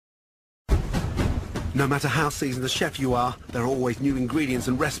No matter how seasoned a chef you are, there are always new ingredients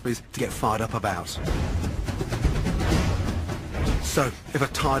and recipes to get fired up about. So, if a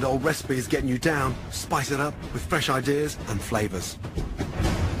tired old recipe is getting you down, spice it up with fresh ideas and flavours.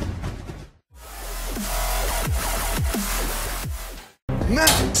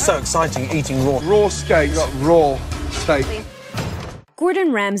 So exciting eating Raw steak. You got raw steak.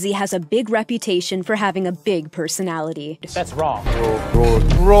 Gordon Ramsay has a big reputation for having a big personality. That's raw.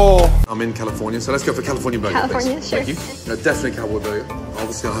 Raw. I'm in California, so let's go for California burger, California, please. sure. Thank you. No, definitely cowboy burger.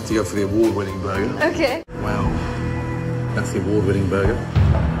 Obviously, I'll have to go for the award-winning burger. Okay. Wow. That's the award-winning burger.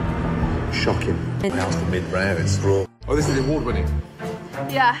 Shocking. I asked for mid-rare, it's raw. Oh, this is the award-winning?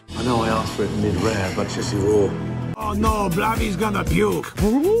 Yeah. I know I asked for it mid-rare, but it's just raw. Oh no, Blavy's gonna puke.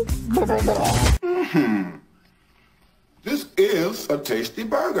 This is a tasty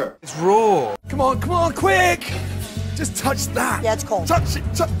burger. It's raw. Come on, quick! Just touch that. Yeah, it's cold. Touch it,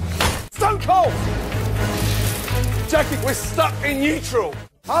 Stone cold! Jackie, we're stuck in neutral.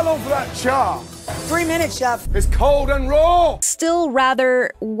 How long for that char? 3 minutes, chef. It's cold and raw. Still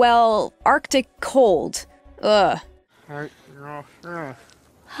rather, well, Arctic cold. Ugh.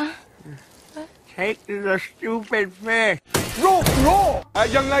 Take the stupid fish. Raw!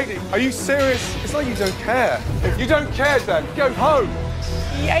 Young lady, are you serious? It's like you don't care. If you don't care, then go home.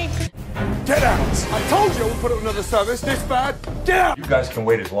 Yikes. Get out. I told you I would put up another service this bad. Get out. You guys can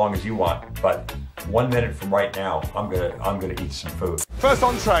wait as long as you want, but 1 minute from right now, I'm gonna eat some food. First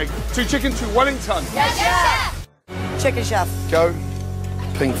entree, 2 chicken, 2 Wellington. Yes, chef. Chicken, chef. Go.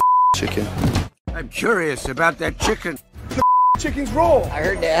 Pink chicken. I'm curious about that chicken. Chicken's raw. I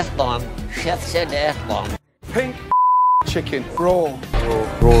heard the F-bomb. Chef said the F-bomb. Pink chicken. Raw.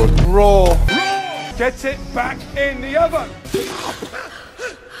 Raw. Get it back in the oven.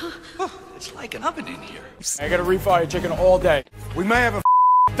 It's like an oven in here. I gotta refry chicken all day. We may have a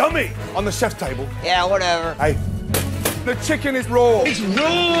dummy on the chef's table. Yeah, whatever. Hey, the chicken is raw. It's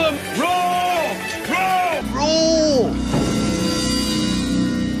raw!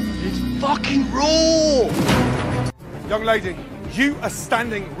 It's fucking raw! Young lady, you are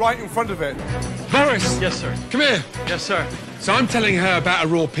standing right in front of it. Boris! Yes, sir. Come here. Yes, sir. So I'm telling her about a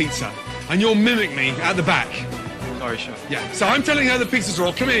raw pizza, and you'll mimic me at the back. Sorry, chef. Yeah, so I'm telling her the pizza's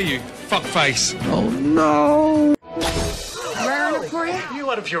raw. Come here, you fuckface. Oh no! You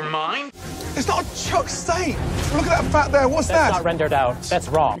out of your mind? It's not a chuck steak. Look at that fat there. What's That's that? not rendered out. That's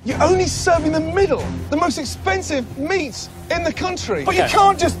raw. You're only serving the middle, the most expensive meat in the country. But you Okay.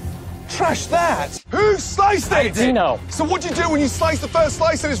 can't just trash that. Who sliced it? I do know. So what do you do when you slice the first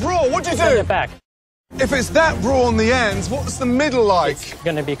slice and it's raw? What do you Send do? it back. If it's that raw on the ends, what's the middle like? It's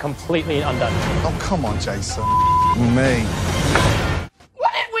gonna be completely undone. Oh, come on, Jason. Me.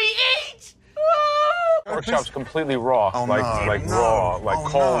 What did we eat? Pork chop's completely raw. Oh, like no. raw, like Oh,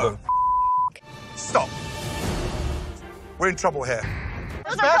 cold. no. And... Stop. We're in trouble here.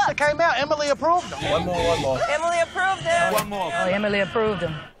 The best that came out. Emily approved them. One more. Emily approved it. One more. Oh, Emily approved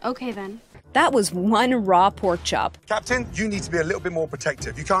him. Okay, then. That was one raw pork chop. Captain, you need to be a little bit more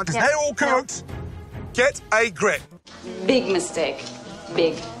protective. You can't just, they're all cooked. Get a grip. Big mistake.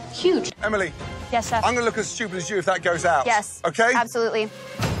 Big. Huge. Emily, Yes, chef. I'm going to look as stupid as you if that goes out. Yes. Okay? Absolutely.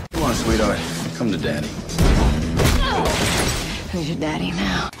 Come on, sweetheart. Come to daddy. Who's your daddy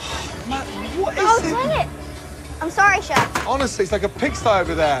now? What is it? I'm sorry, chef. Honestly, it's like a pigsty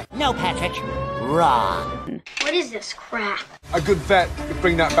over there. No, Patrick. Raw. What is this crap? A good vet could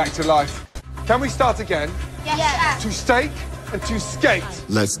bring that back to life. Can we start again? Yes, To steak and to skate.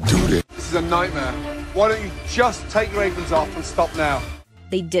 Let's do this. This is a nightmare. Why don't you just take your aprons off and stop now?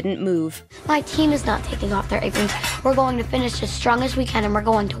 They didn't move. My team is not taking off their aprons. We're going to finish as strong as we can, and we're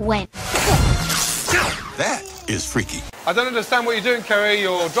going to win. That is freaky. I don't understand what you're doing, Kerry.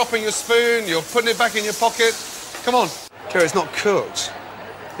 You're dropping your spoon, you're putting it back in your pocket. Come on. Kerry, it's not cooked.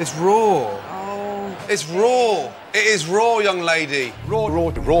 It's raw. Oh. It's raw. It is raw, young lady. Raw.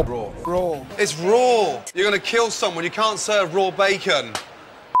 It's raw. You're going to kill someone. You can't serve raw bacon.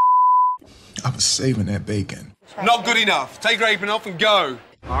 I was saving that bacon. Not good enough. Take your apron off and go.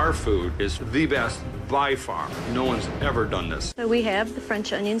 Our food is the best by far. No one's ever done this. So we have the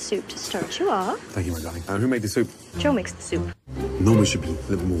French onion soup to start you off. Thank you, my darling. Who made the soup? Joe makes the soup. Normally should be a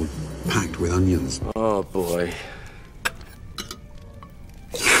little more packed with onions. Oh, boy.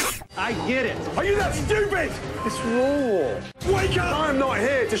 I get it. Are you that stupid? It's raw. Wake up! I'm not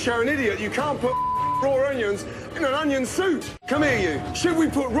here to show an idiot you can't put raw onions in an onion soup. Come here, you. Should we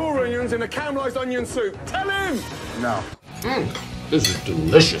put raw onions in a caramelized onion soup? Tell him! No. This is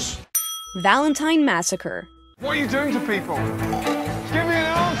delicious. Valentine Massacre. What are you doing to people? Give me an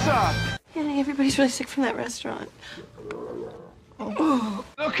answer! Yeah, everybody's really sick from that restaurant.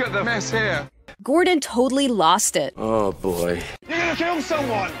 Look at the mess here. Gordon totally lost it. Oh boy. You're gonna kill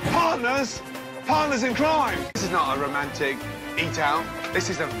someone! Partners! Partners in crime! This is not a romantic eat-out. This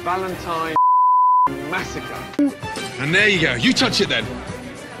is a Valentine massacre. And there you go. You touch it then.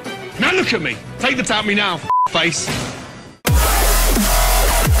 Now look at me. Take the tap me now, face.